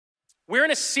We're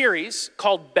in a series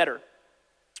called Better.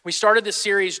 We started this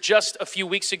series just a few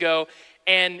weeks ago,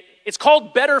 and it's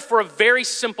called Better for a very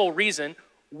simple reason.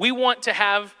 We want to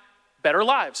have better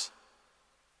lives.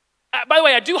 By the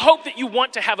way, I do hope that you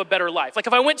want to have a better life. Like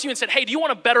if I went to you and said, hey, do you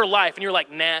want a better life? And you're like,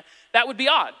 nah, that would be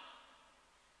odd.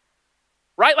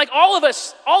 Right? Like all of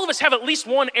us have at least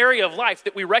one area of life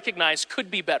that we recognize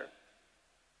could be better.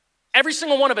 Every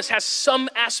single one of us has some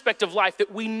aspect of life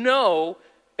that we know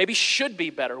maybe should be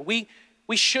better. We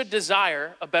should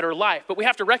desire a better life, but we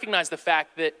have to recognize the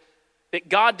fact that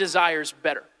God desires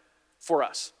better for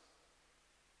us.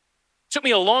 It took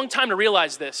me a long time to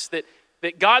realize this,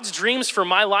 that God's dreams for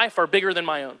my life are bigger than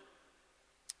my own.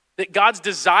 That God's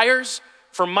desires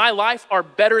for my life are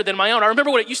better than my own. I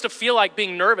remember what it used to feel like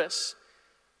being nervous,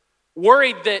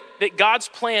 worried that God's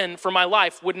plan for my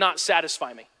life would not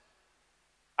satisfy me.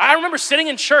 I remember sitting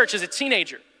in church as a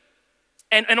teenager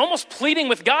and almost pleading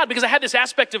with God because I had this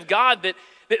aspect of God, that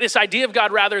this idea of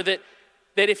God rather, that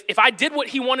if I did what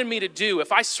he wanted me to do,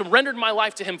 if I surrendered my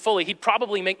life to him fully, he'd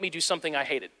probably make me do something I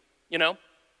hated, you know?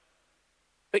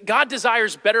 But God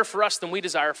desires better for us than we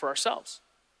desire for ourselves.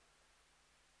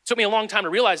 It took me a long time to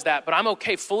realize that, but I'm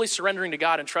okay fully surrendering to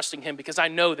God and trusting him because I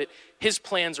know that his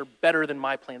plans are better than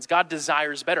my plans. God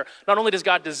desires better. Not only does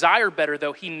God desire better,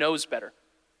 though, he knows better.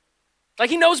 Like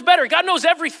he knows better. God knows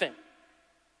everything.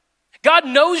 God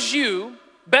knows you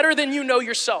better than you know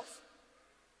yourself.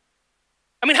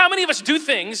 I mean, how many of us do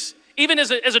things, even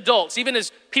as adults, even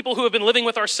as people who have been living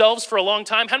with ourselves for a long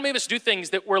time, how many of us do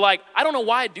things that we're like, I don't know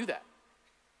why I'd do that?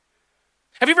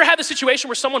 Have you ever had the situation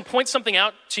where someone points something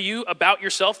out to you about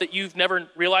yourself that you've never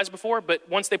realized before, but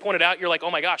once they point it out, you're like, oh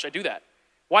my gosh, I do that.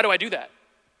 Why do I do that?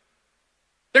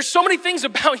 There's so many things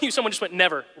about you. Someone just went,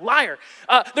 never. Liar.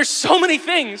 There's so many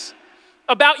things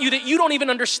about you that you don't even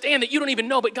understand, that you don't even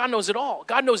know, but God knows it all.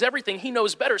 God knows everything. He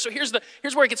knows better. So here's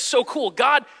where it gets so cool.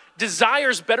 God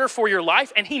desires better for your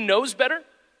life, and he knows better.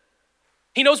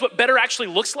 He knows what better actually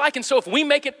looks like. And so if we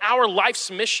make it our life's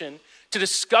mission to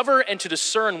discover and to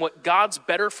discern what God's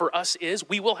better for us is,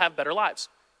 we will have better lives.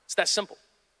 It's that simple.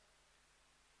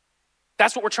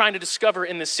 That's what we're trying to discover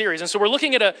in this series. And so we're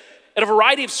looking at a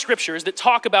variety of scriptures that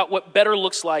talk about what better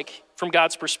looks like from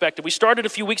God's perspective. We started a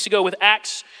few weeks ago with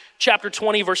Acts chapter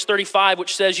 20, verse 35,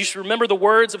 which says, you should remember the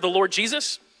words of the Lord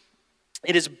Jesus.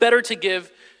 It is better to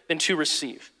give than to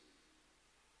receive.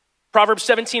 Proverbs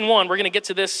 17:1, we're going to get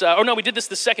to this. We did this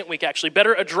the second week, actually.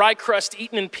 Better a dry crust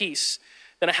eaten in peace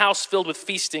than a house filled with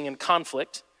feasting and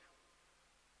conflict.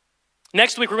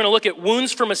 Next week, we're going to look at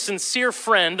wounds from a sincere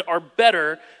friend are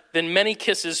better than many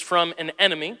kisses from an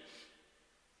enemy.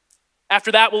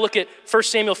 After that, we'll look at 1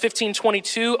 Samuel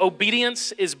 15:22.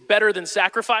 Obedience is better than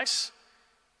sacrifice.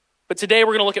 But today,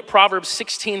 we're going to look at Proverbs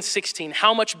 16:16.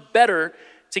 How much better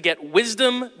to get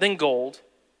wisdom than gold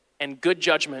and good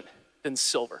judgment than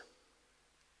silver.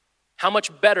 How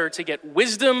much better to get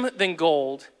wisdom than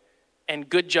gold and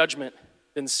good judgment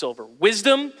than silver.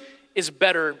 Wisdom is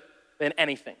better than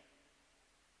anything.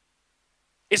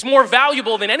 It's more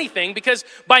valuable than anything because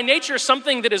by nature,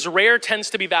 something that is rare tends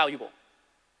to be valuable.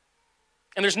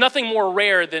 And there's nothing more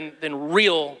rare than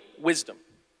real wisdom.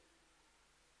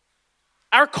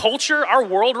 Our culture, our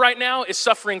world right now is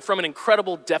suffering from an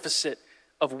incredible deficit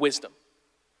of wisdom.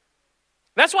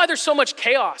 That's why there's so much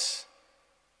chaos.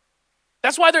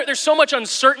 That's why there's so much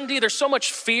uncertainty, there's so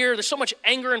much fear, there's so much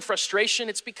anger and frustration.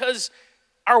 It's because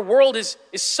our world is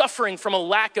suffering from a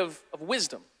lack of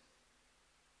wisdom.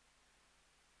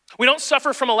 We don't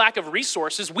suffer from a lack of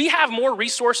resources. We have more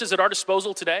resources at our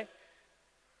disposal today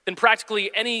than practically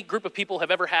any group of people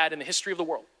have ever had in the history of the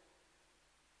world.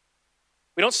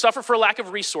 We don't suffer for a lack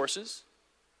of resources.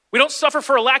 We don't suffer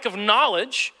for a lack of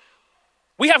knowledge.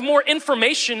 We have more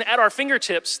information at our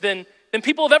fingertips than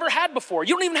people have ever had before.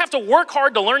 You don't even have to work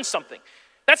hard to learn something.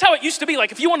 That's how it used to be.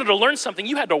 Like if you wanted to learn something,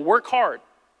 you had to work hard.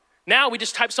 Now we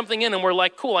just type something in and we're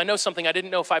like, cool, I know something I didn't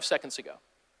know 5 seconds ago.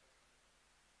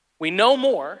 We know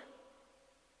more,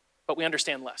 but we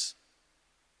understand less.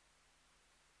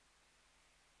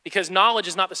 Because knowledge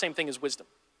is not the same thing as wisdom.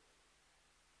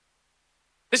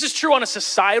 This is true on a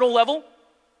societal level.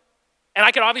 And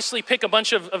I could obviously pick a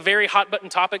bunch of very hot button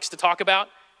topics to talk about.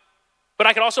 But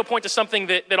I could also point to something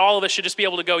that all of us should just be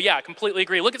able to go, yeah, I completely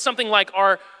agree. Look at something like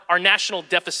our national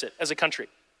deficit as a country.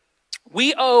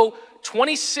 We owe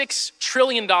 $26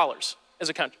 trillion as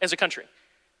a country,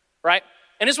 right?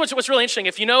 And this is what's really interesting.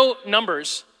 If you know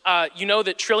numbers, you know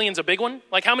that trillion's a big one.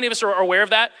 Like how many of us are aware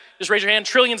of that? Just raise your hand.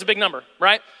 Trillion's a big number,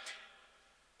 right?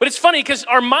 But it's funny because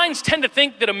our minds tend to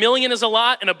think that a million is a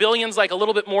lot and a billion's like a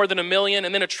little bit more than a million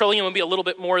and then a trillion would be a little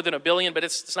bit more than a billion, but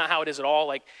it's not how it is at all.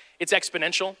 Like it's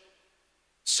exponential.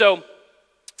 So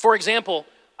For example,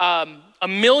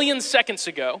 1,000,000 seconds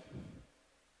ago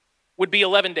would be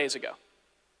 11 days ago,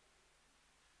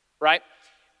 right?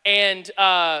 And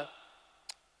I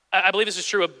believe this is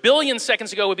true. 1,000,000,000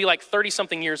 seconds ago would be like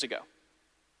 30-something years ago.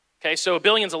 Okay, so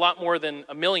 1,000,000,000's a lot more than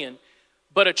 1,000,000.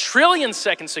 But 1,000,000,000,000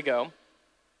 seconds ago,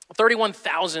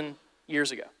 31,000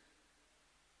 years ago.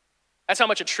 That's how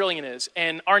much a trillion is.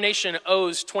 And our nation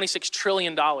owes $26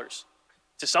 trillion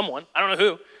to someone. I don't know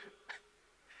who.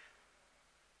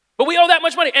 But we owe that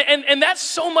much money. And that's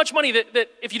so much money that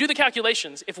if you do the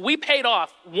calculations, if we paid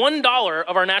off $1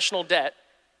 of our national debt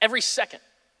every second,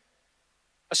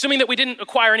 assuming that we didn't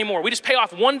acquire any more, we just pay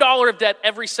off $1 of debt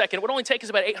every second, it would only take us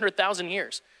about 800,000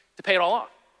 years to pay it all off.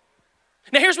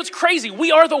 Now here's what's crazy.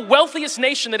 We are the wealthiest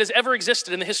nation that has ever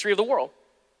existed in the history of the world.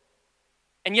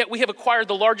 And yet we have acquired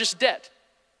the largest debt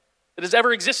that has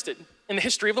ever existed in the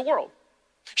history of the world.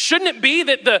 Shouldn't it be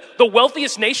that the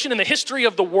wealthiest nation in the history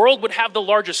of the world would have the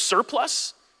largest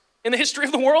surplus in the history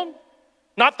of the world?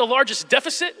 Not the largest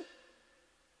deficit?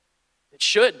 It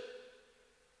should,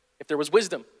 if there was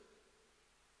wisdom.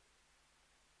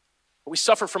 But we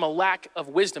suffer from a lack of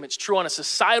wisdom. It's true on a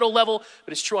societal level,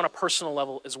 but it's true on a personal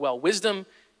level as well. Wisdom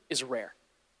is rare.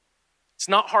 It's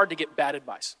not hard to get bad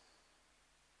advice.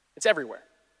 It's everywhere.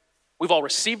 We've all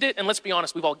received it, and let's be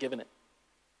honest, we've all given it.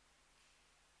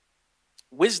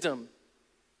 Wisdom,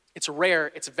 it's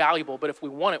rare, it's valuable, but if we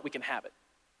want it, we can have it.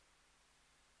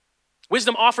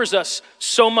 Wisdom offers us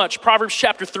so much. Proverbs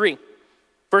chapter 3,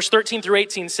 verse 13 through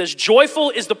 18 says,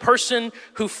 "Joyful is the person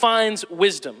who finds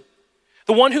wisdom,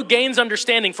 the one who gains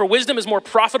understanding, for wisdom is more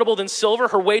profitable than silver,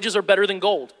 her wages are better than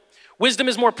gold. Wisdom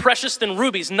is more precious than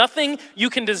rubies. Nothing you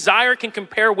can desire can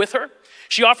compare with her.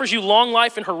 She offers you long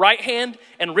life in her right hand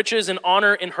and riches and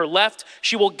honor in her left.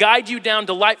 She will guide you down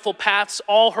delightful paths.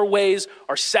 All her ways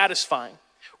are satisfying.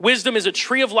 Wisdom is a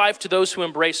tree of life to those who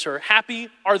embrace her. Happy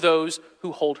are those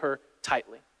who hold her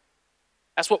tightly."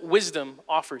 That's what wisdom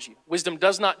offers you. Wisdom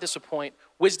does not disappoint.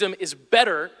 Wisdom is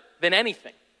better than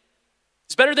anything.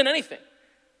 It's better than anything.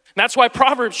 And that's why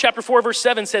Proverbs chapter 4, verse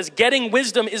 7 says, "Getting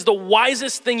wisdom is the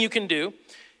wisest thing you can do.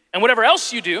 And whatever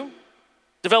else you do,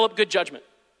 develop good judgment."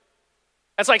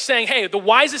 That's like saying, hey, the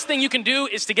wisest thing you can do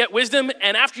is to get wisdom.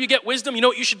 And after you get wisdom, you know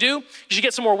what you should do? You should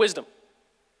get some more wisdom.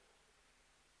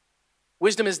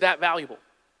 Wisdom is that valuable.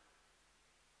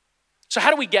 So how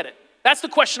do we get it? That's the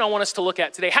question I want us to look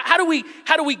at today. How do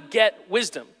we get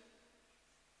wisdom?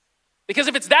 Because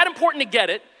if it's that important to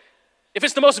get it, if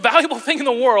it's the most valuable thing in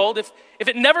the world, if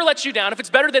it never lets you down, if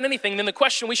it's better than anything, then the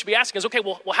question we should be asking is, okay,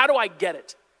 well how do I get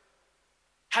it?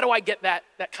 How do I get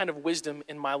that kind of wisdom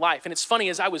in my life? And it's funny,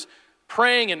 as I was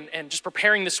praying and just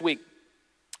preparing this week,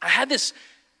 I had this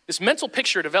mental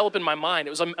picture develop in my mind.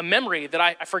 It was a memory that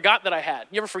I forgot that I had.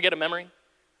 You ever forget a memory?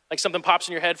 Like something pops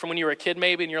in your head from when you were a kid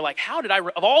maybe, and you're like,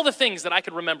 of all the things that I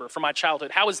could remember from my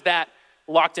childhood, how is that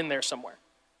locked in there somewhere?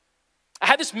 I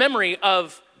had this memory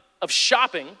of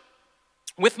shopping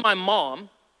with my mom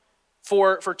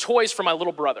for toys for my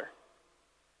little brother.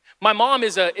 My mom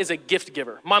is a gift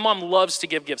giver. My mom loves to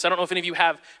give gifts. I don't know if any of you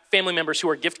have family members who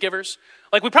are gift givers.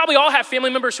 Like, we probably all have family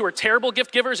members who are terrible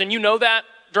gift givers, and you know that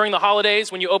during the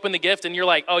holidays when you open the gift and you're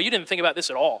like, oh, you didn't think about this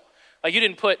at all. Like, you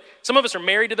didn't some of us are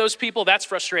married to those people. That's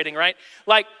frustrating, right?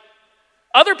 Like,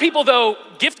 other people though,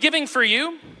 gift giving for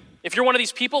you, if you're one of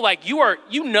these people, like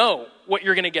you know what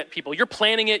you're gonna get people. You're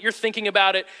planning it, you're thinking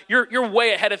about it, you're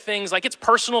way ahead of things. Like, it's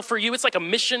personal for you. It's like a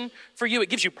mission for you. It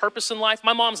gives you purpose in life.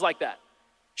 My mom's like that.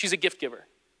 She's a gift giver.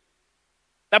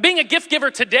 Now, being a gift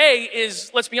giver today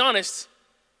is, let's be honest,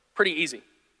 pretty easy.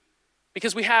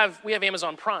 Because we have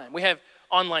Amazon Prime. We have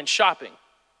online shopping.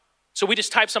 So we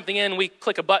just type something in, we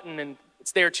click a button, and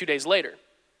it's there 2 days later.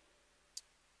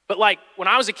 But like, when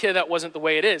I was a kid, that wasn't the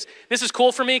way it is. This is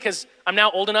cool for me because I'm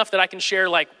now old enough that I can share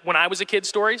like when I was a kid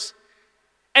stories.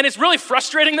 And it's really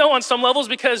frustrating though on some levels,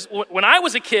 because when I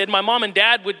was a kid, my mom and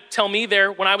dad would tell me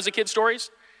their when I was a kid stories.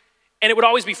 And it would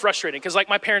always be frustrating because like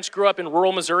my parents grew up in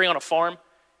rural Missouri on a farm.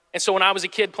 And so when I was a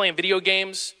kid playing video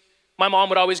games, my mom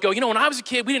would always go, when I was a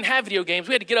kid, we didn't have video games.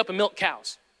 We had to get up and milk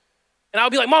cows. And I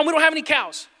would be like, Mom, we don't have any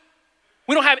cows.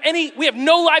 We have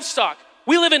no livestock.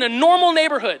 We live in a normal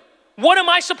neighborhood. What am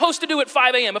I supposed to do at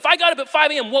 5 a.m.? If I got up at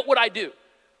 5 a.m., what would I do?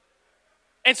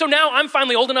 And so now I'm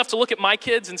finally old enough to look at my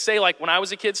kids and say like when I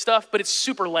was a kid stuff, but it's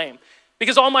super lame.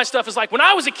 Because all my stuff is like, when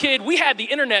I was a kid, we had the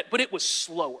internet, but it was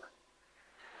slower.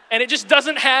 And it just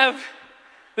doesn't have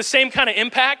the same kind of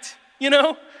impact,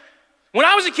 When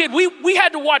I was a kid, we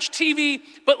had to watch TV,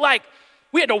 but like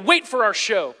we had to wait for our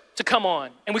show to come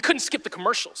on, and we couldn't skip the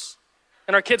commercials.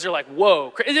 And our kids are like,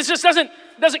 whoa, it just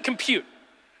doesn't compute.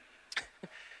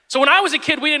 So when I was a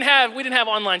kid, we didn't have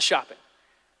online shopping.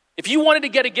 If you wanted to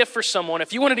get a gift for someone,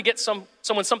 if you wanted to get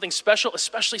someone something special,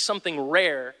 especially something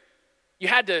rare, you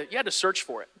had to search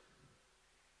for it.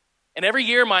 And every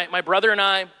year, my brother and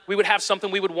I, we would have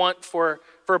something we would want for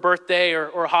a birthday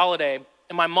or a holiday.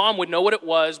 And my mom would know what it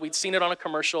was. We'd seen it on a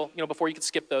commercial, before you could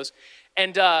skip those.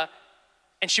 And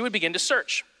she would begin to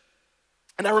search.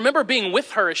 And I remember being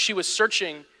with her as she was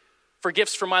searching for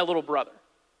gifts for my little brother.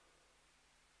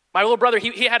 My little brother,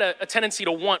 he had a tendency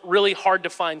to want really hard to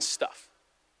find stuff.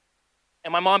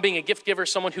 And my mom, being a gift giver,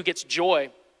 someone who gets joy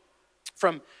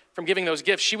from giving those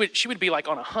gifts, she would be like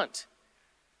on a hunt.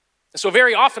 And so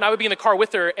very often I would be in the car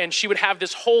with her and she would have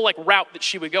this whole route that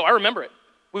she would go. I remember it.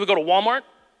 We would go to Walmart.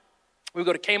 We would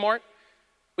go to Kmart.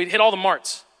 We'd hit all the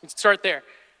marts. We'd start there.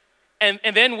 And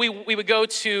then we would go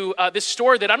to this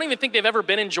store that I don't even think they've ever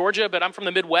been in Georgia, but I'm from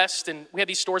the Midwest, and we have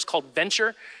these stores called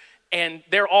Venture, and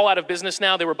they're all out of business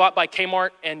now. They were bought by Kmart,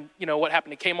 and what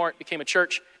happened to Kmart became a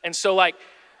church. And so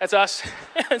that's us.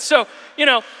 And so,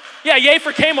 yeah, yay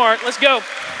for Kmart. Let's go.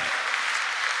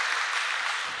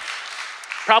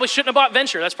 Probably shouldn't have bought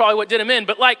Venture. That's probably what did him in.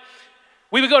 But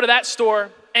we would go to that store,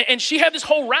 and she had this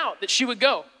whole route that she would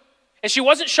go. And she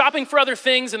wasn't shopping for other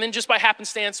things, and then just by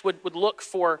happenstance would look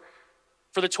for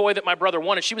the toy that my brother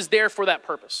wanted. She was there for that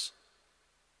purpose.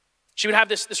 She would have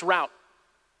this route.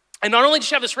 And not only did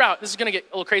she have this route, this is gonna get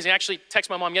a little crazy. I actually texted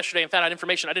my mom yesterday and found out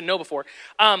information I didn't know before.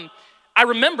 I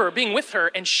remember being with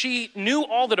her and she knew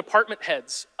all the department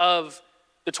heads of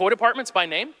the toy departments by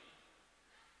name.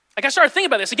 I started thinking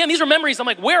about this. Again, these are memories. I'm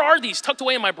like, where are these tucked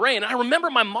away in my brain? And I remember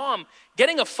my mom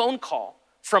getting a phone call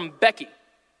from Becky,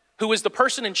 who was the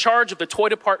person in charge of the toy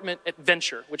department at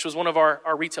Venture, which was one of our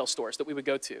retail stores that we would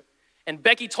go to. And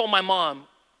Becky told my mom,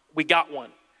 we got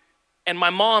one. And my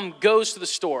mom goes to the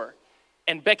store,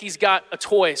 and Becky's got a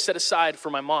toy set aside for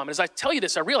my mom. And as I tell you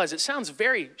this, I realize it sounds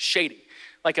very shady,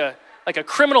 like a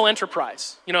criminal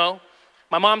enterprise,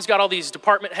 My mom's got all these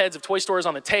department heads of toy stores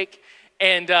on the take.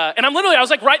 And I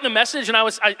was writing the message, and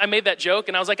I made that joke,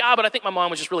 and I was like, but I think my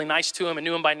mom was just really nice to him and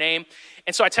knew him by name.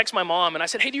 And so I text my mom, and I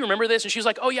said, hey, do you remember this? And she was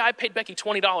like, oh yeah, I paid Becky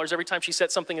 $20 every time she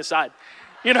set something aside.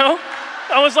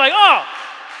 I was like, oh.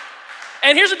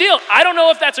 And here's the deal. I don't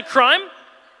know if that's a crime.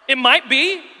 It might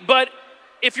be, but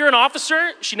if you're an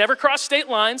officer, she never crossed state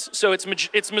lines, so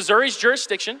it's Missouri's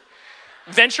jurisdiction.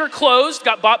 Venture closed,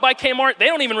 got bought by Kmart. They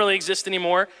don't even really exist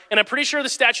anymore, and I'm pretty sure the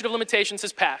statute of limitations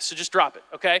has passed, so just drop it,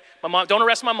 okay? My mom, don't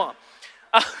arrest my mom.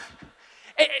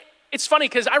 It's funny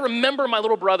because I remember my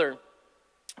little brother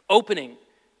opening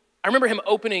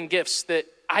gifts that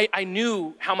I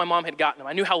knew how my mom had gotten them.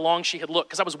 I knew how long she had looked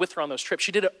because I was with her on those trips.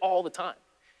 She did it all the time.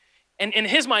 And in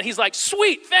his mind, he's like,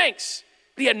 sweet, thanks.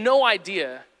 But he had no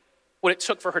idea what it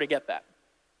took for her to get that.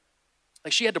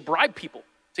 She had to bribe people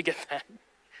to get that.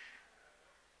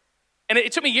 And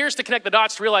it took me years to connect the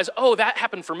dots to realize, that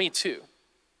happened for me too.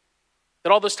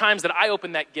 That all those times that I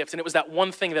opened that gift and it was that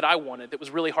one thing that I wanted that was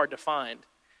really hard to find,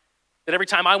 that every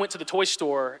time I went to the toy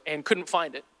store and couldn't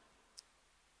find it,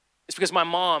 it's because my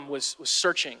mom was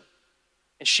searching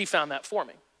and she found that for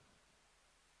me.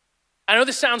 I know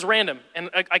this sounds random, and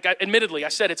admittedly, I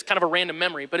said it's kind of a random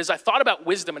memory, but as I thought about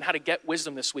wisdom and how to get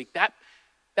wisdom this week, that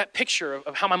picture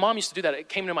of how my mom used to do that, it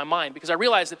came to my mind because I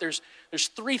realized that there's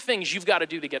 3 things you've got to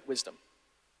do to get wisdom.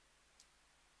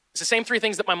 It's the same 3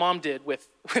 things that my mom did with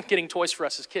getting toys for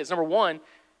us as kids. Number 1,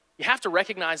 you have to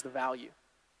recognize the value.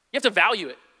 You have to value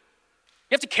it.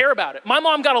 You have to care about it. My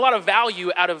mom got a lot of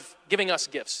value out of giving us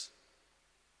gifts.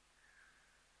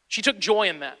 She took joy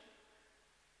in that.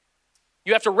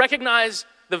 You have to recognize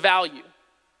the value.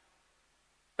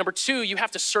 Number 2, you have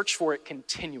to search for it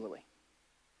continually.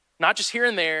 Not just here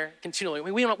and there, continually.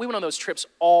 We went on those trips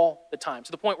all the time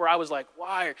to the point where I was like,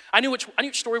 why? I knew which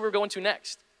story we were going to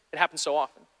next. It happened so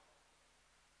often.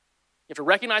 You have to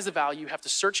recognize the value. You have to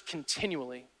search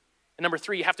continually. And number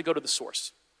 3, you have to go to the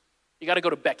source. You got to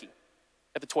go to Becky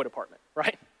at the toy department,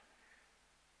 right?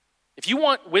 If you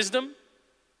want wisdom,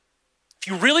 if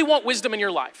you really want wisdom in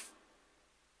your life,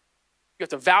 you have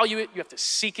to value it, you have to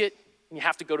seek it, and you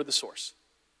have to go to the source.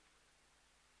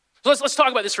 So let's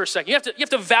talk about this for a second. You have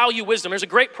to value wisdom. There's a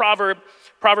great proverb,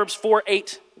 Proverbs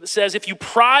 4:8, that says, if you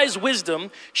prize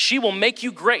wisdom, she will make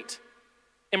you great.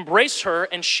 Embrace her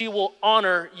and she will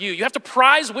honor you. You have to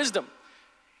prize wisdom.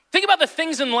 Think about the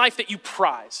things in life that you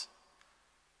prize.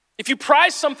 If you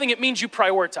prize something, it means you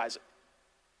prioritize it.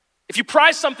 If you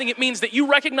prize something, it means that you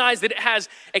recognize that it has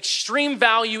extreme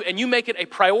value and you make it a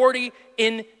priority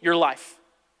in your life.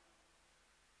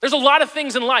 There's a lot of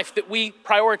things in life that we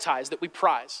prioritize, that we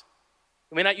prize.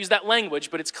 We may not use that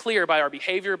language, but it's clear by our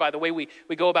behavior, by the way we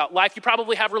go about life. You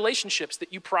probably have relationships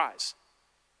that you prize.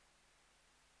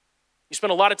 You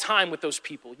spend a lot of time with those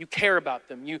people. You care about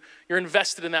them. You're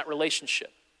invested in that relationship.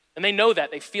 And they know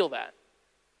that, they feel that.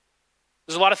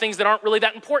 There's a lot of things that aren't really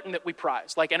that important that we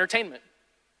prize, like entertainment.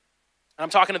 And I'm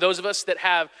talking to those of us that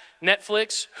have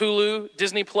Netflix, Hulu,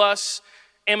 Disney Plus,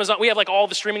 Amazon. We have like all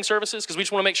the streaming services because we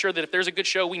just want to make sure that if there's a good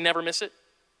show, we never miss it.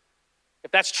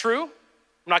 If that's true, I'm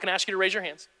not going to ask you to raise your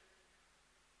hands.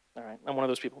 All right, I'm one of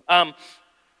those people. I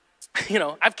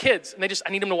have kids and I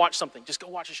need them to watch something. Just go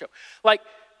watch a show. Like,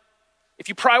 if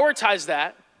you prioritize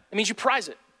that, it means you prize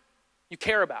it. You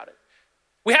care about it.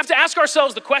 We have to ask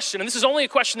ourselves the question, and this is only a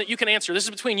question that you can answer. This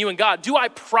is between you and God. Do I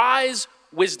prize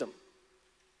wisdom?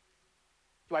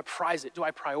 Do I prize it? Do I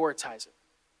prioritize it?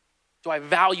 Do I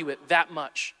value it that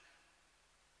much?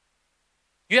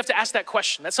 You have to ask that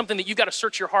question. That's something that you've got to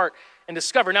search your heart and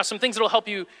discover. Now, some things that will help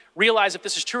you realize if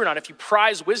this is true or not. If you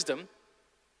prize wisdom,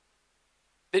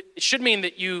 it should mean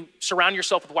that you surround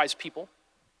yourself with wise people.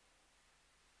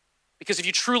 Because if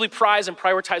you truly prize and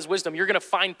prioritize wisdom, you're going to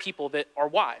find people that are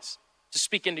wise to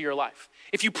speak into your life.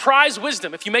 If you prize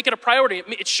wisdom, if you make it a priority,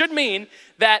 it should mean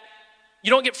that you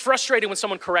don't get frustrated when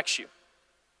someone corrects you.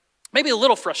 Maybe a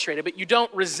little frustrated, but you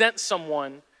don't resent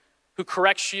someone who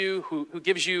corrects you, who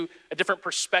gives you a different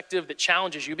perspective that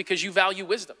challenges you because you value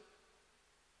wisdom.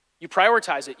 You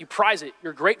prioritize it, you prize it,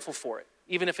 you're grateful for it,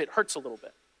 even if it hurts a little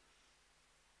bit.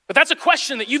 But that's a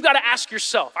question that you've got to ask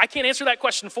yourself. I can't answer that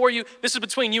question for you. This is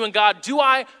between you and God. Do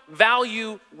I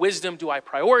value wisdom? Do I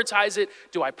prioritize it?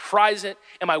 Do I prize it?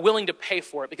 Am I willing to pay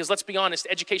for it? Because let's be honest,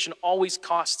 education always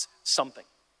costs something.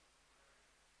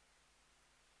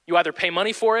 You either pay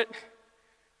money for it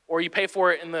or you pay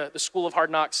for it in the school of hard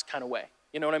knocks kind of way.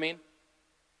 You know what I mean?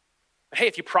 But hey,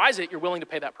 if you prize it, you're willing to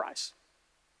pay that price.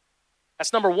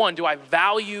 That's number one. Do I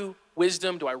value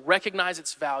wisdom? Do I recognize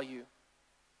its value?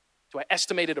 Do I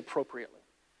estimate it appropriately?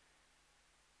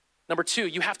 Number two,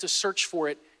 you have to search for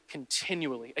it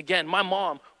continually. Again, my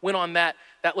mom went on that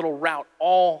little route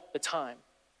all the time.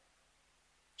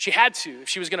 She had to if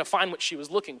she was going to find what she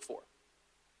was looking for.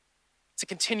 It's a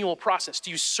continual process. Do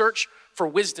you search for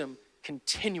wisdom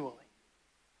continually?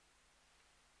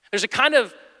 There's a kind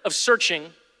of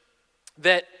searching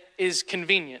that is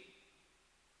convenient.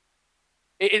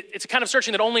 It's a kind of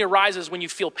searching that only arises when you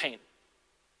feel pain.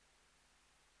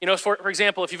 You know, for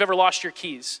example, if you've ever lost your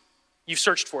keys, you've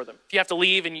searched for them. If you have to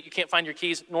leave and you can't find your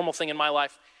keys, normal thing in my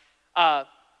life.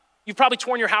 You've probably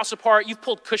torn your house apart. You've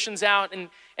pulled cushions out. And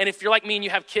if you're like me and you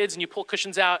have kids and you pull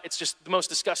cushions out, it's just the most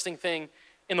disgusting thing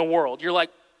in the world. You're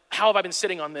like, how have I been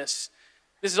sitting on this?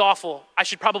 This is awful. I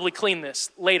should probably clean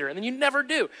this later. And then you never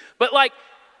do. But like,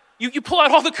 you pull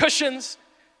out all the cushions.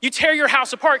 You tear your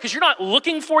house apart because you're not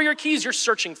looking for your keys. You're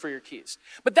searching for your keys.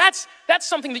 But that's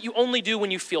something that you only do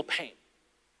when you feel pain.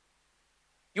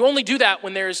 You only do that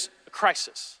when there's a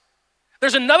crisis.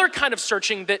 There's another kind of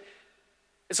searching that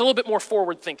is a little bit more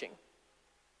forward thinking.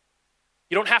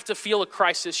 You don't have to feel a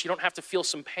crisis. You don't have to feel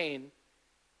some pain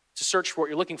to search for what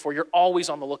you're looking for. You're always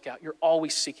on the lookout. You're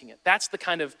always seeking it. That's the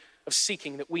kind of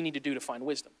seeking that we need to do to find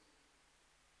wisdom.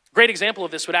 A great example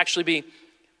of this would actually be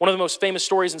one of the most famous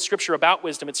stories in Scripture about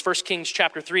wisdom. It's 1 Kings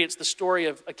chapter 3. It's the story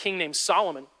of a king named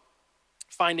Solomon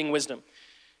finding wisdom.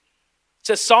 It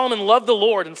says, Solomon loved the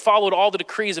Lord and followed all the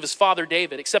decrees of his father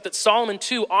David, except that Solomon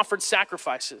too offered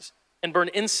sacrifices and burned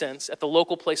incense at the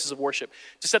local places of worship.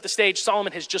 To set the stage,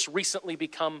 Solomon has just recently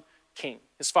become king.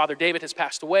 His father David has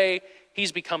passed away.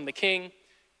 He's become the king. In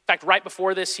fact, right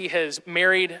before this, he has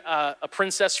married a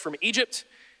princess from Egypt,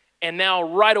 and now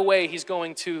right away he's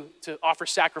going to offer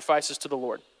sacrifices to the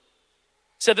Lord. It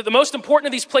said that the most important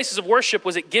of these places of worship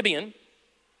was at Gibeon.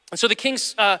 And so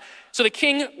the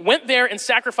king went there and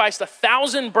sacrificed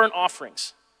 1,000 burnt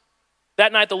offerings.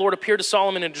 That night the Lord appeared to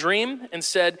Solomon in a dream and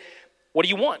said, "What do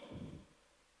you want?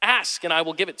 Ask and I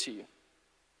will give it to you."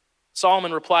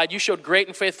 Solomon replied, "You showed great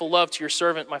and faithful love to your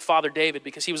servant, my father David,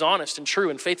 because he was honest and true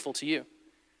and faithful to you.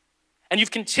 And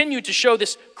you've continued to show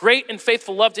this great and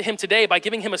faithful love to him today by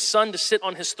giving him a son to sit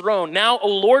on his throne. Now, O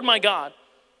Lord my God,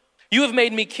 you have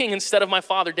made me king instead of my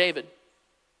father David.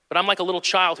 But I'm like a little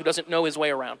child who doesn't know his way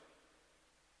around.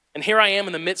 And here I am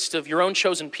in the midst of your own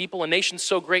chosen people, a nation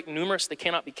so great and numerous they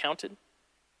cannot be counted.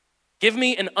 Give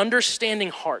me an understanding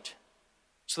heart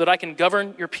so that I can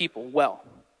govern your people well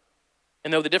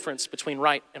and know the difference between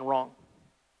right and wrong.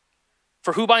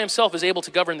 For who by himself is able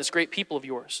to govern this great people of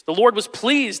yours?" The Lord was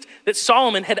pleased that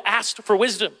Solomon had asked for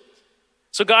wisdom.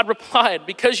 So God replied,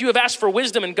 "Because you have asked for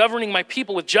wisdom in governing my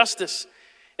people with justice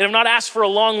and have not asked for a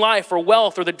long life or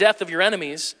wealth or the death of your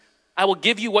enemies, I will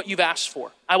give you what you've asked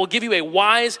for. I will give you a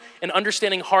wise and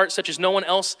understanding heart such as no one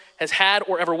else has had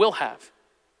or ever will have.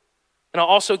 And I'll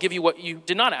also give you what you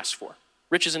did not ask for,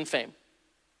 riches and fame.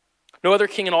 No other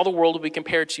king in all the world will be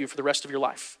compared to you for the rest of your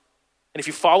life. And if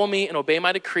you follow me and obey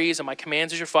my decrees and my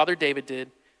commands as your father David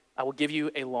did, I will give you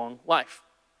a long life.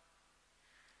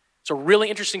 It's a really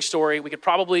interesting story. We could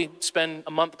probably spend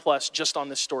a month plus just on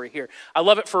this story here. I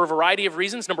love it for a variety of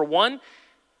reasons. Number one,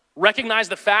 recognize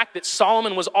the fact that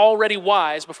Solomon was already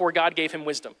wise before God gave him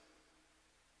wisdom.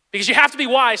 Because you have to be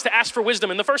wise to ask for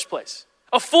wisdom in the first place.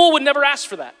 A fool would never ask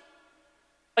for that.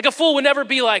 Like a fool would never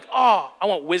be like, oh, I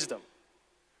want wisdom.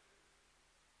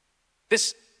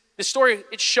 This story,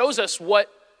 it shows us what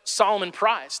Solomon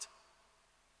prized.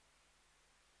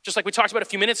 Just like we talked about a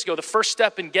few minutes ago, the first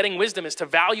step in getting wisdom is to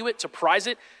value it, to prize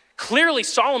it. Clearly,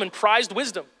 Solomon prized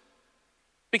wisdom.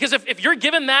 Because if you're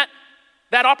given that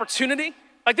opportunity,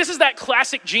 like this is that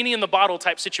classic genie in the bottle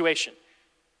type situation.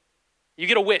 You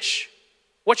get a wish.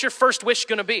 What's your first wish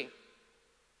gonna be?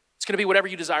 It's gonna be whatever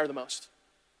you desire the most.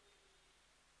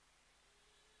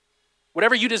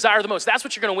 Whatever you desire the most, that's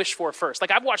what you're gonna wish for first. Like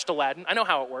I've watched Aladdin, I know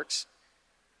how it works.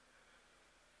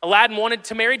 Aladdin wanted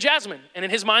to marry Jasmine, and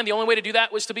in his mind, the only way to do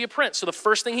that was to be a prince. So the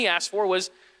first thing he asked for was,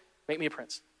 make me a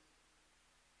prince.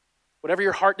 Whatever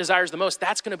your heart desires the most,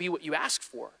 that's gonna be what you ask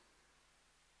for.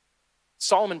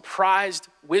 Solomon prized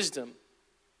wisdom.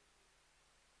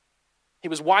 He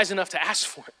was wise enough to ask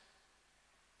for it.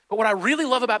 But what I really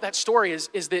love about that story is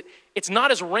that it's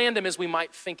not as random as we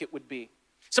might think it would be.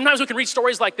 Sometimes we can read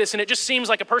stories like this and it just seems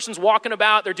like a person's walking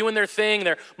about, they're doing their thing,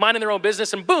 they're minding their own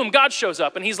business, and boom, God shows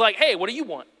up and he's like, hey, what do you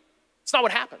want? It's not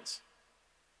what happens.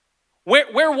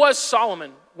 Where was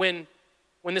Solomon when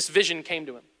this vision came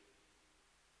to him?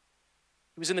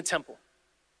 He was in the temple.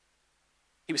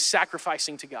 He was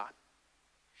sacrificing to God.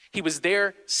 He was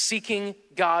there seeking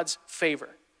God's favor,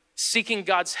 seeking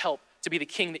God's help to be the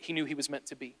king that he knew he was meant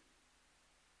to be.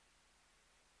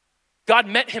 God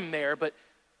met him there, but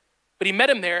he met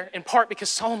him there in part because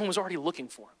Solomon was already looking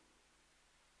for him.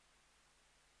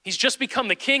 He's just become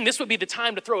the king. This would be the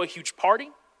time to throw a huge party.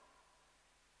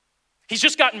 He's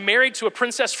just gotten married to a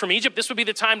princess from Egypt. This would be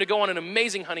the time to go on an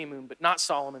amazing honeymoon, but not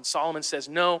Solomon. Solomon says,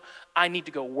 no, I need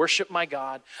to go worship my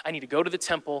God. I need to go to the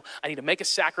temple. I need to make a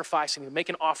sacrifice. I need to make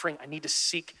an offering. I need to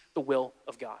seek the will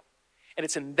of God. And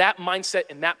it's in that mindset,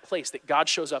 in that place, that God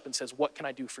shows up and says, what can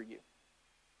I do for you?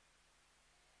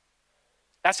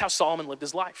 That's how Solomon lived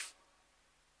his life.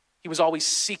 He was always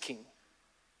seeking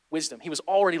wisdom. He was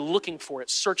already looking for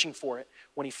it, searching for it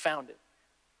when he found it.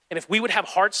 And if we would have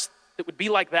hearts that would be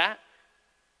like that,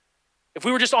 if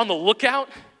we were just on the lookout,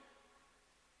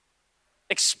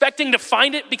 expecting to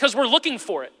find it because we're looking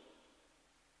for it.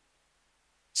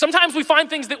 Sometimes we find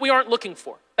things that we aren't looking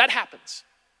for. That happens.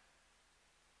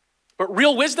 But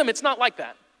real wisdom, it's not like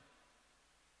that.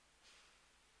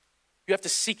 You have to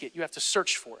seek it. You have to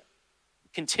search for it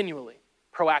continually,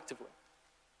 proactively.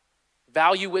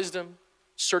 Value wisdom,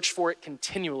 search for it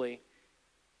continually,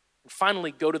 and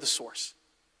finally go to the source.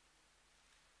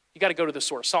 You got to go to the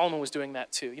source. Solomon was doing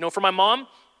that too. You know, for my mom,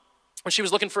 when she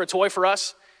was looking for a toy for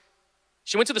us,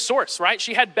 she went to the source, right?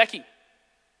 She had Becky.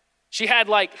 She had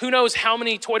like, who knows how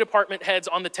many toy department heads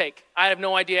on the take. I have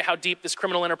no idea how deep this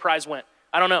criminal enterprise went.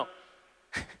 I don't know.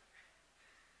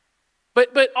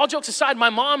 But all jokes aside, my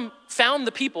mom found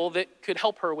the people that could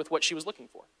help her with what she was looking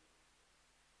for.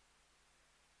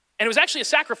 And it was actually a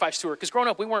sacrifice to her because growing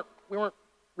up, we weren't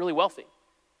really wealthy.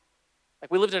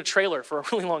 Like we lived in a trailer for a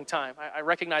really long time. I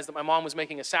recognized that my mom was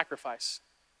making a sacrifice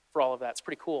for all of that. It's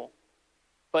pretty cool.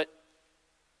 But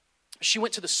she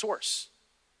went to the source.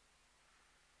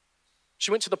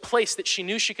 She went to the place that she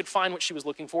knew she could find what she was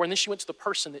looking for, and then she went to the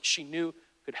person that she knew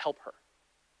could help her.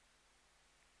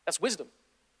 That's wisdom.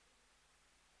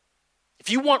 If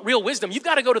you want real wisdom, you've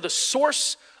got to go to the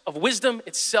source of wisdom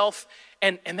itself,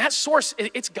 and that source,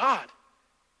 it's God.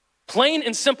 Plain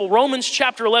and simple, Romans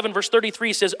chapter 11, verse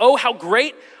 33 says, oh, how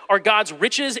great are God's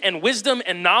riches and wisdom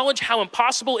and knowledge. How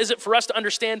impossible is it for us to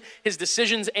understand his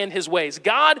decisions and his ways.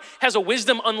 God has a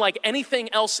wisdom unlike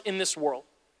anything else in this world.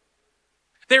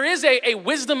 There is a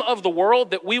wisdom of the world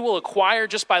that we will acquire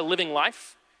just by living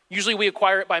life. Usually we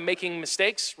acquire it by making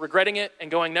mistakes, regretting it,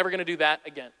 and going, never gonna do that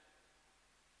again.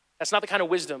 That's not the kind of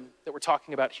wisdom that we're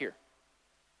talking about here.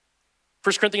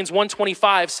 1 Corinthians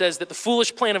 1:25 says that the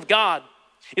foolish plan of God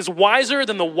is wiser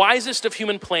than the wisest of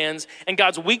human plans, and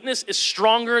God's weakness is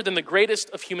stronger than the greatest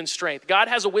of human strength. God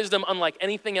has a wisdom unlike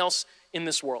anything else in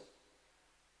this world.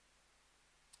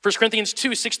 1 Corinthians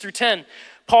 2:6-10,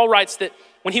 Paul writes that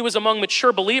when he was among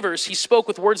mature believers, he spoke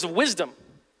with words of wisdom.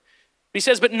 He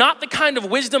says, but not the kind of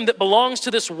wisdom that belongs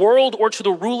to this world or to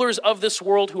the rulers of this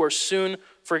world who are soon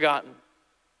forgotten.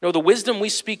 No, the wisdom we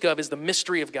speak of is the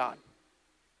mystery of God,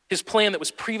 his plan that was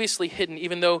previously hidden,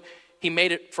 even though he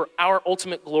made it for our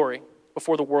ultimate glory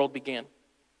before the world began.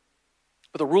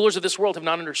 But the rulers of this world have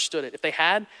not understood it. If they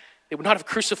had, they would not have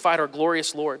crucified our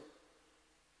glorious Lord.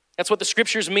 That's what the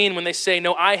scriptures mean when they say,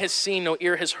 no eye has seen, no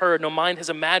ear has heard, no mind has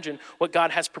imagined what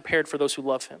God has prepared for those who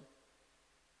love him.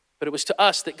 But it was to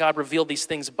us that God revealed these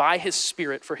things by his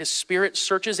Spirit, for his Spirit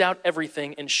searches out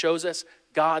everything and shows us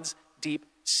God's deep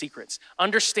secrets.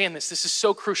 Understand this. This is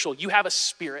so crucial. You have a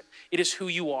spirit. It is who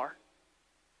you are.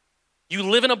 You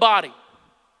live in a body,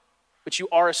 but you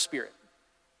are a spirit.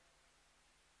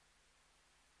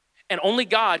 And only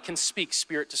God can speak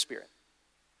spirit to spirit.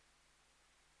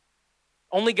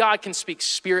 Only God can speak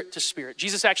spirit to spirit.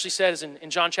 Jesus actually says in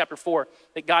John chapter 4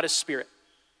 that God is spirit.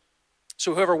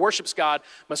 So whoever worships God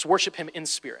must worship him in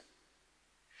spirit.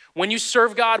 When you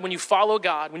serve God, when you follow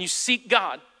God, when you seek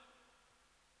God,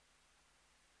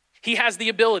 he has the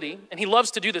ability, and he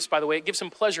loves to do this, by the way, it gives him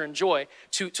pleasure and joy,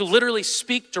 to literally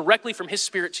speak directly from his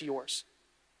spirit to yours.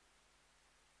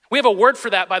 We have a word for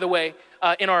that, by the way,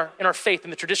 in our faith, in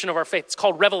the tradition of our faith. It's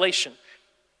called revelation.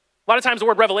 A lot of times the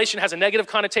word revelation has a negative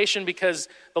connotation because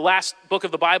the last book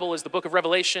of the Bible is the book of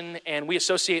Revelation, and we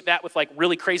associate that with like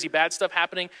really crazy bad stuff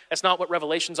happening. That's not what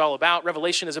Revelation's all about.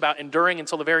 Revelation is about enduring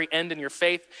until the very end in your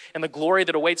faith and the glory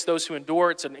that awaits those who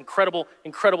endure. It's an incredible,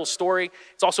 incredible story.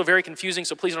 It's also very confusing,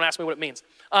 so please don't ask me what it means.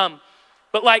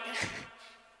 But like,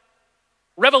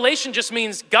 revelation just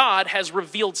means God has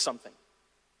revealed something.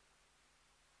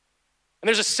 And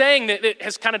there's a saying that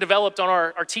has kind of developed on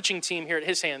our teaching team here at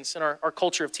His Hands and our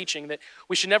culture of teaching, that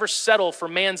we should never settle for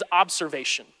man's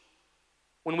observation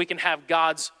when we can have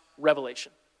God's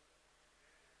revelation.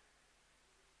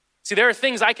 See, there are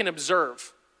things I can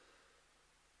observe.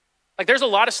 Like there's a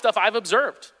lot of stuff I've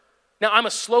observed. Now I'm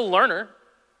a slow learner.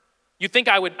 You'd think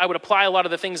I would apply a lot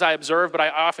of the things I observe, but I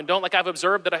often don't. Like I've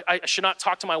observed that I should not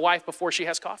talk to my wife before she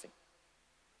has coffee.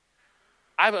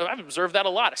 I've observed that a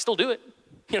lot. I still do it,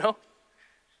 you know.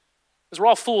 Because we're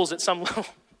all fools at some level.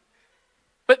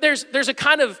 But there's a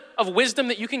kind of wisdom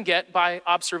that you can get by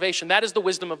observation. That is the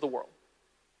wisdom of the world.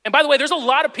 And by the way, there's a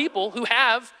lot of people who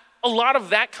have a lot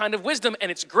of that kind of wisdom,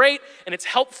 and it's great, and it's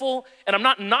helpful, and I'm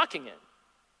not knocking it.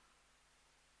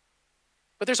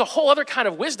 But there's a whole other kind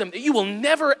of wisdom that you will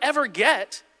never, ever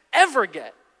get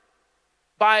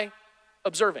by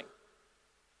observing.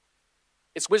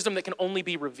 It's wisdom that can only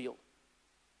be revealed.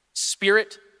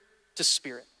 Spirit to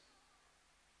spirit.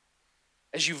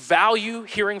 As you value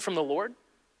hearing from the Lord,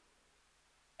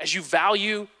 as you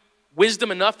value wisdom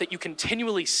enough that you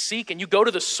continually seek and you go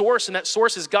to the source, and that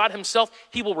source is God himself,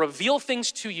 he will reveal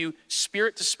things to you,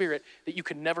 spirit to spirit, that you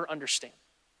can never understand.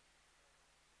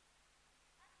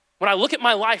 When I look at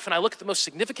my life and I look at the most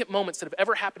significant moments that have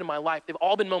ever happened in my life, they've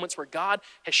all been moments where God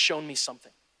has shown me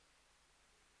something.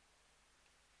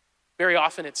 Very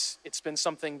often it's been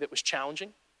something that was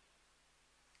challenging.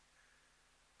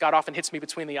 God often hits me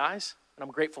between the eyes, and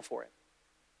I'm grateful for it.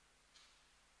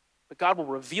 But God will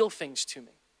reveal things to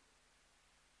me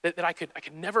that I could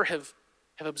never have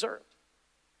observed.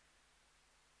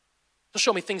 He'll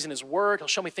show me things in his word. He'll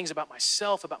show me things about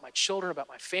myself, about my children, about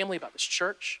my family, about this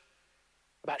church,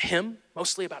 about him,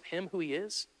 mostly about him, who he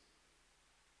is.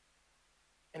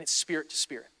 And it's spirit to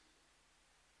spirit.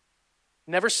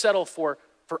 Never settle for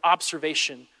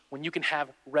observation when you can have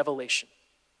revelation.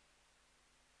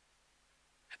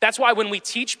 That's why when we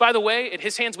teach, by the way, at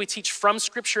His Hands, we teach from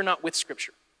Scripture, not with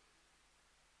Scripture.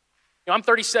 You know, I'm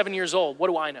 37 years old. What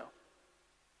do I know?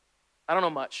 I don't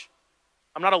know much.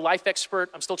 I'm not a life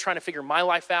expert. I'm still trying to figure my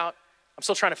life out. I'm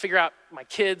still trying to figure out my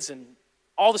kids and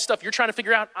all the stuff you're trying to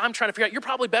figure out, I'm trying to figure out. You're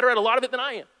probably better at a lot of it than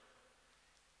I am.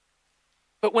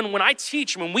 But when I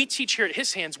teach, when we teach here at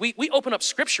His Hands, we open up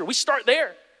Scripture. We start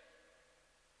there.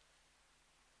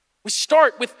 We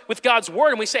start with God's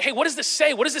word and we say, hey, what does this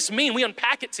say? What does this mean? We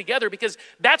unpack it together because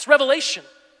that's revelation.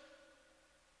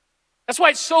 That's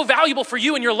why it's so valuable for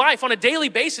you in your life on a daily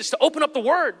basis to open up the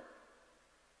word.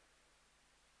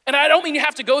 And I don't mean you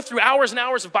have to go through hours and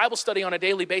hours of Bible study on a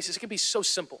daily basis. It can be so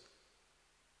simple.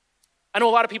 I know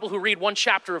a lot of people who read one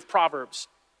chapter of Proverbs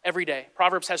every day.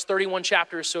 Proverbs has 31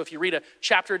 chapters, so if you read a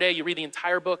chapter a day, you read the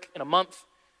entire book in a month,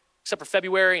 except for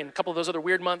February and a couple of those other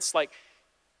weird months.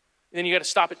 Then you got to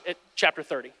stop at chapter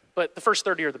 30. But the first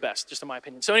 30 are the best, just in my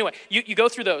opinion. So anyway, you go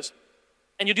through those,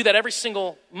 and you do that every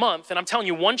single month. And I'm telling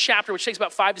you, one chapter, which takes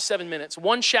about 5 to 7 minutes,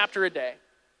 one chapter a day,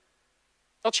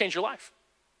 that'll change your life.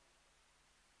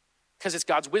 Because it's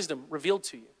God's wisdom revealed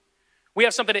to you. We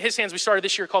have something at His Hands we started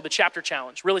this year called the Chapter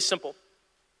Challenge. Really simple.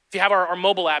 If you have our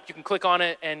mobile app, you can click on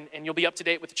it, and you'll be up to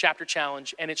date with the Chapter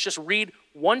Challenge. And it's just read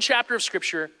one chapter of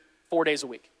Scripture 4 days a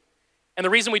week. And the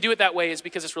reason we do it that way is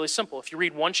because it's really simple. If you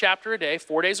read one chapter a day,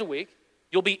 4 days a week,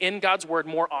 you'll be in God's word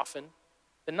more often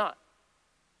than not.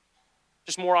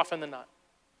 Just more often than not.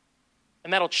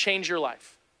 And that'll change your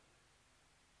life.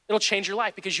 It'll change your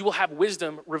life because you will have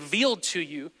wisdom revealed to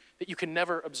you that you can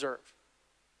never observe.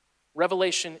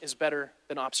 Revelation is better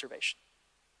than observation.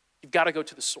 You've got to go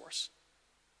to the source.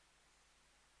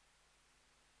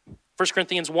 1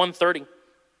 Corinthians 1:30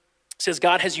 says,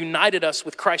 God has united us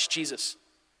with Christ Jesus.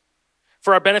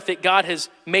 For our benefit, God has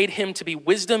made him to be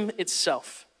wisdom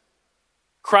itself.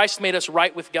 Christ made us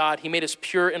right with God. He made us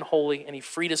pure and holy, and he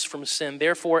freed us from sin.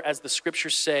 Therefore, as the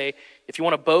scriptures say, if you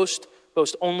want to boast,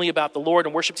 boast only about the Lord.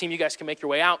 And worship team, you guys can make your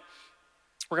way out.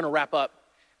 We're going to wrap up.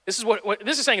 This is what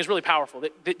this is saying is really powerful,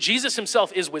 that Jesus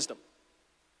himself is wisdom.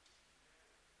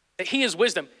 That he is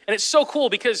wisdom. And it's so cool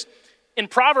because in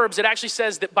Proverbs, it actually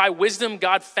says that by wisdom,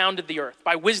 God founded the earth.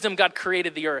 By wisdom, God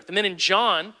created the earth. And then in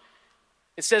John,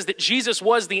 it says that Jesus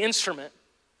was the instrument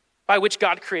by which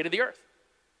God created the earth.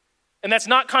 And that's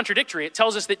not contradictory. It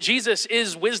tells us that Jesus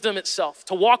is wisdom itself.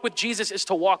 To walk with Jesus is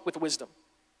to walk with wisdom.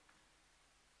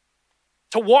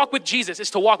 To walk with Jesus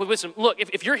is to walk with wisdom. Look,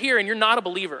 if you're here and you're not a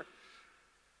believer,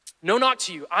 no knock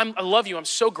to you. I love you. I'm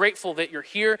so grateful that you're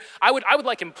here. I would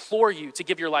like implore you to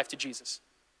give your life to Jesus.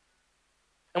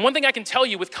 And one thing I can tell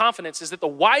you with confidence is that the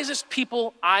wisest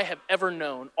people I have ever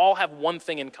known all have one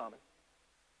thing in common.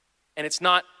 And it's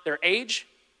not their age,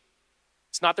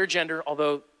 it's not their gender,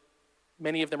 although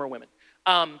many of them are women.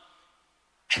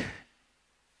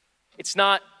 It's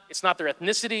not their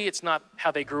ethnicity, it's not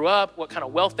how they grew up, what kind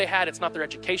of wealth they had, it's not their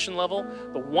education level.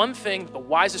 The one thing the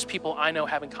wisest people I know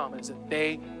have in common is that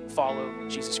they follow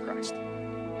Jesus Christ.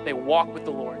 They walk with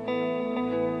the Lord.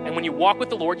 And when you walk with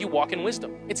the Lord, you walk in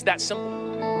wisdom. It's that simple.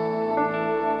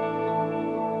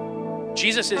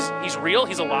 Jesus he's real,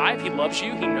 he's alive, he loves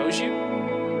you, he knows you.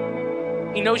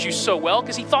 He knows you so well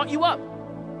because he thought you up.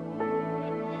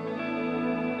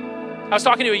 I was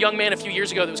talking to a young man a few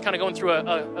years ago that was kind of going through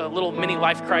a little mini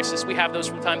life crisis. We have those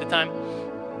from time to time.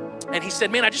 And he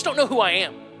said, man, I just don't know who I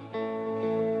am.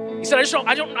 He said,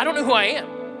 I don't know who I am.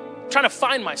 I'm trying to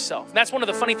find myself. And that's one of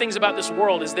the funny things about this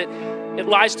world is that it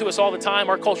lies to us all the time.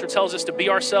 Our culture tells us to be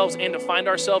ourselves and to find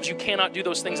ourselves. You cannot do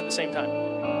those things at the same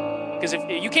time. Because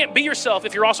if you can't be yourself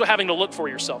if you're also having to look for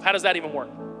yourself. How does that even work,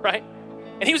 right?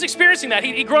 And he was experiencing that.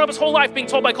 He'd grown up his whole life being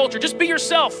told by culture, just be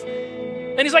yourself.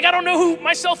 And he's like, I don't know who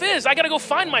myself is. I got to go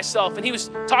find myself. And he was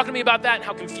talking to me about that and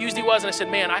how confused he was. And I said,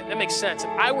 man, that makes sense. If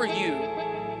I were you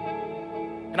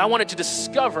and I wanted to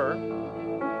discover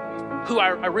who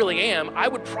I really am, I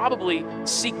would probably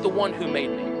seek the one who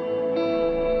made me.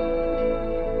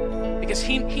 Because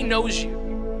he knows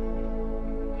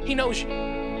you. He knows you.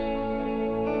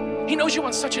 He knows you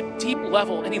on such a deep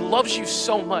level and he loves you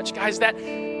so much. Guys, that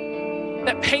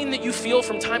pain that you feel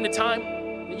from time to time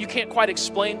that you can't quite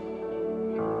explain,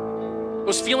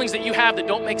 those feelings that you have that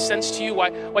don't make sense to you,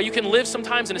 why you can live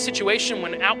sometimes in a situation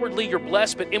when outwardly you're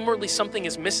blessed, but inwardly something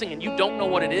is missing and you don't know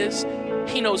what it is,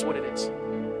 he knows what it is.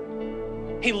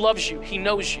 He loves you, he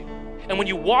knows you. And when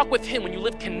you walk with him, when you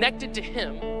live connected to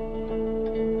him,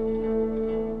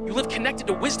 you live connected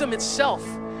to wisdom itself.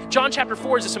 John chapter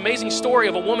 4 is this amazing story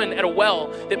of a woman at a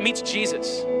well that meets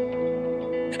Jesus.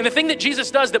 And the thing that Jesus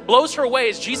does that blows her away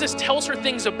is Jesus tells her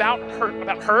things about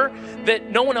her that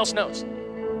no one else knows.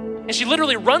 And she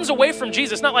literally runs away from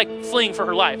Jesus, not like fleeing for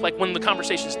her life, like when the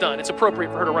conversation's done. It's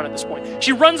appropriate for her to run at this point.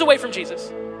 She runs away from Jesus.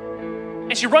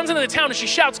 And she runs into the town and she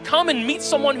shouts, come and meet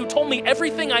someone who told me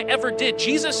everything I ever did.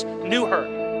 Jesus knew her.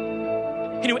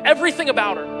 He knew everything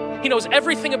about her. He knows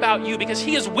everything about you because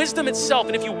he is wisdom itself.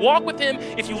 And if you walk with him,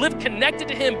 if you live connected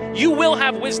to him, you will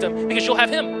have wisdom because you'll have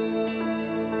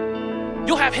him.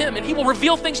 You'll have him and he will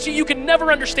reveal things to you you can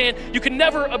never understand, you can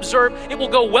never observe. It will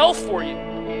go well for you.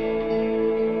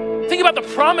 Think about the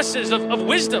promises of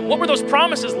wisdom. What were those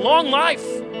promises? Long life.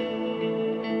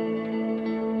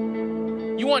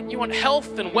 You want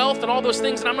health and wealth and all those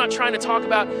things, and I'm not trying to talk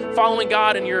about following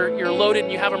God and you're loaded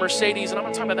and you have a Mercedes, and I'm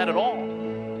not talking about that at all.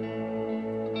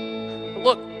 But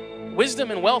look,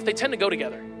 wisdom and wealth, they tend to go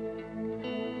together,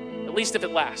 at least if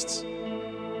it lasts.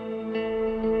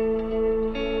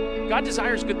 God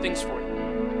desires good things for you.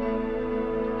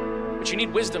 But you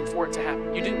need wisdom for it to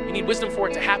happen. You do. You need wisdom for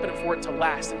it to happen and for it to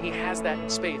last. And he has that in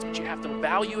spades. But you have to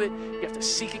value it. You have to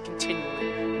seek it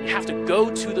continually. And you have to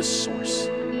go to the source.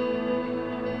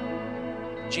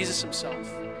 Jesus himself.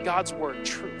 God's word,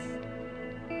 truth.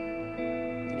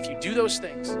 And if you do those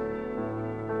things,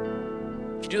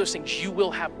 you will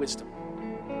have wisdom.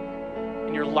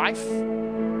 And your life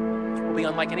will be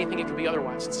unlike anything it could be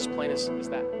otherwise. It's as plain as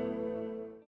that.